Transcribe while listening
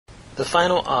The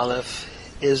final Aleph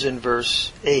is in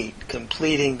verse 8,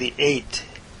 completing the 8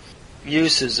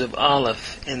 uses of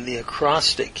Aleph in the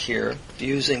acrostic here,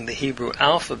 using the Hebrew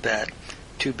alphabet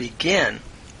to begin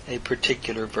a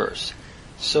particular verse.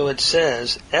 So it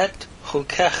says, Et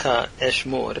chukecha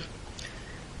eshmor,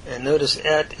 and notice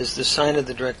et is the sign of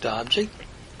the direct object.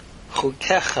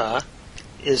 Chukecha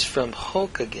is from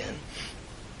chok again,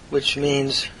 which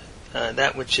means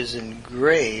that which is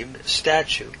engraved,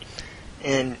 statue.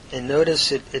 And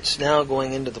notice it's now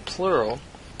going into the plural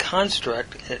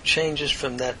construct. It changes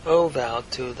from that O vowel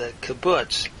to the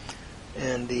kibbutz,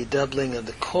 and the doubling of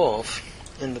the kof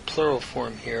in the plural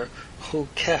form here,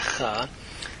 chukecha.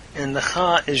 And the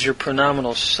cha is your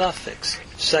pronominal suffix,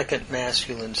 second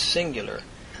masculine singular.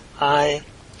 I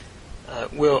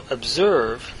will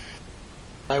observe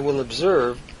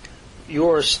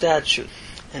your statute.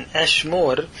 And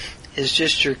eshmor is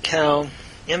just your cow,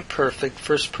 imperfect,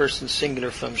 first person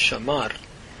singular from shamar.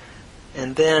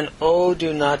 And then, oh,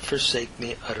 do not forsake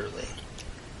me utterly.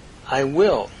 I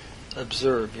will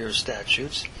observe your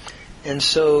statutes, and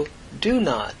so do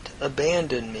not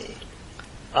abandon me.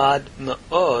 Ad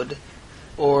ma'od,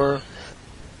 or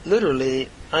literally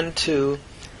unto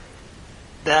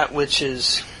that which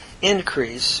is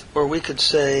increase, or we could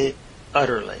say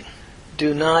utterly.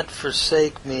 Do not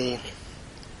forsake me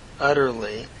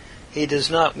utterly. He does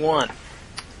not want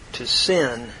to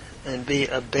sin and be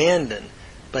abandoned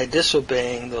by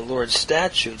disobeying the Lord's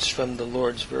statutes from the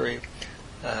Lord's very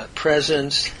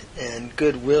presence and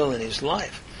goodwill in his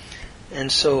life. And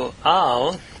so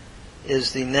al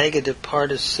is the negative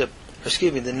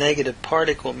the negative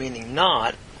particle meaning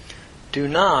not. Do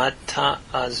not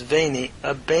ta'azveni,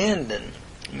 abandon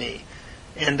me.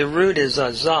 And the root is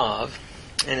azav,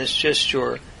 and it's just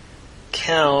your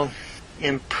cal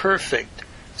imperfect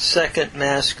second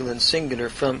masculine singular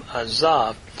from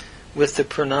azav with the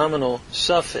pronominal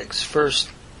suffix first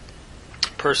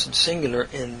person singular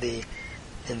in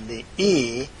the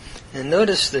e. And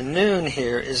notice the noon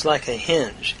here is like a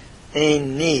hinge,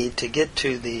 ein need, to get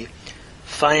to the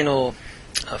final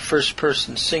first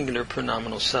person singular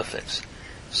pronominal suffix.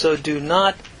 So do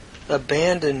not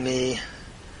abandon me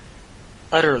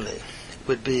utterly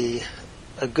would be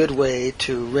a good way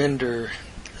to render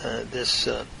this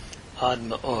ad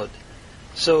ma'od.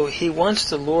 So he wants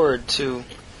the Lord to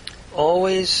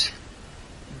always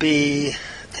be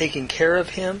taking care of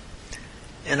him.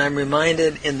 And I'm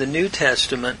reminded in the New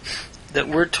Testament that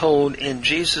we're told in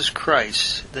Jesus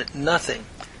Christ that nothing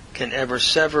can ever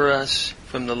sever us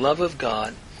from the love of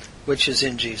God, which is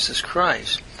in Jesus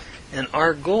Christ. And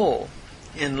our goal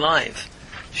in life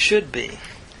should be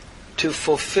to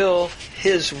fulfill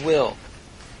his will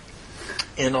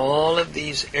in all of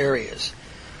these areas,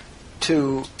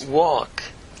 to walk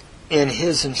in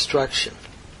his instruction,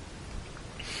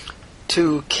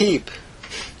 to keep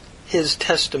his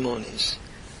testimonies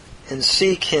and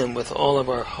seek him with all of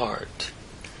our heart,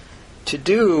 to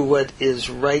do what is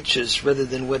righteous rather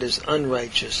than what is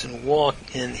unrighteous and walk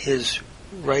in his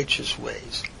righteous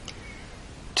ways,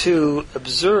 to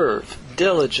observe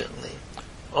diligently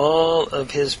all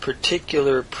of his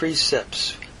particular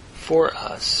precepts for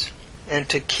us, and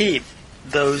to keep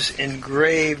those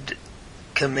engraved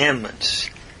commandments,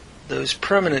 those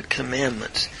permanent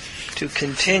commandments, to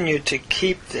continue to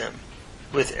keep them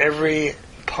with every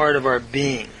part of our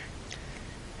being.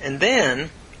 And then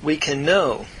we can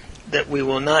know that we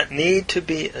will not need to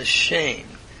be ashamed,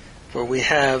 for we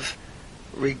have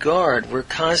regard. We're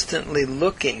constantly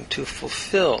looking to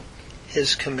fulfill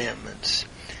his commandments.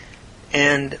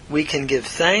 And we can give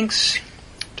thanks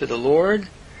to the Lord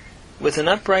with an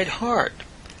upright heart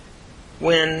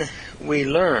when we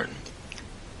learn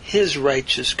his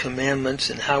righteous commandments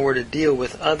and how we're to deal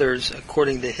with others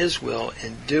according to his will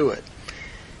and do it.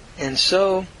 And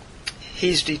so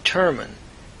he's determined,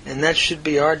 and that should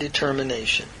be our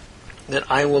determination,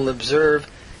 that I will observe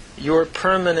your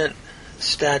permanent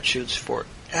statutes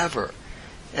forever.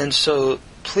 And so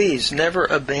please never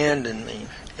abandon me,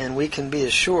 and we can be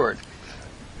assured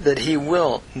that he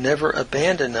will never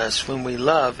abandon us when we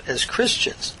love as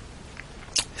Christians.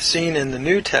 Seen in the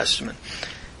New Testament,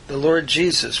 the Lord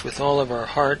Jesus with all of our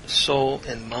heart, soul,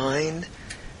 and mind,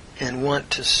 and want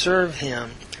to serve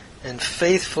him and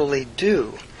faithfully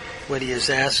do what he has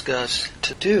asked us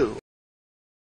to do